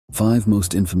5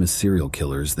 Most Infamous Serial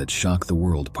Killers That Shock the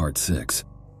World Part 6.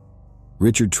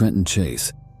 Richard Trenton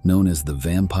Chase, known as the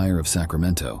Vampire of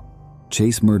Sacramento.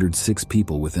 Chase murdered 6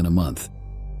 people within a month.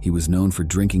 He was known for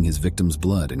drinking his victims'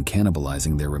 blood and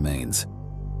cannibalizing their remains.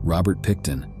 Robert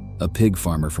Pickton, a pig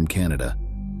farmer from Canada.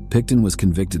 Pickton was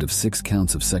convicted of 6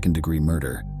 counts of second-degree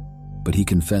murder, but he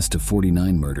confessed to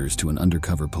 49 murders to an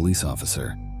undercover police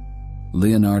officer.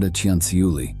 Leonardo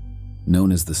Cianciulli,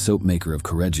 known as the soap maker of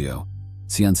Correggio.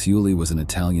 Cianciulli was an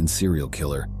Italian serial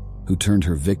killer who turned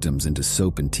her victims into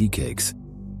soap and tea cakes.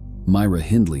 Myra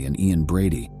Hindley and Ian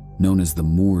Brady, known as the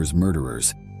Moors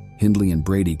murderers. Hindley and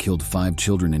Brady killed 5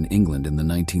 children in England in the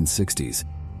 1960s.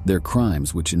 Their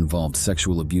crimes, which involved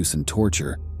sexual abuse and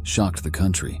torture, shocked the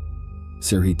country.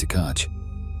 Serhiy Tkach,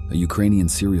 a Ukrainian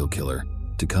serial killer.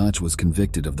 Tkach was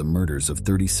convicted of the murders of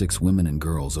 36 women and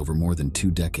girls over more than 2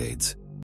 decades.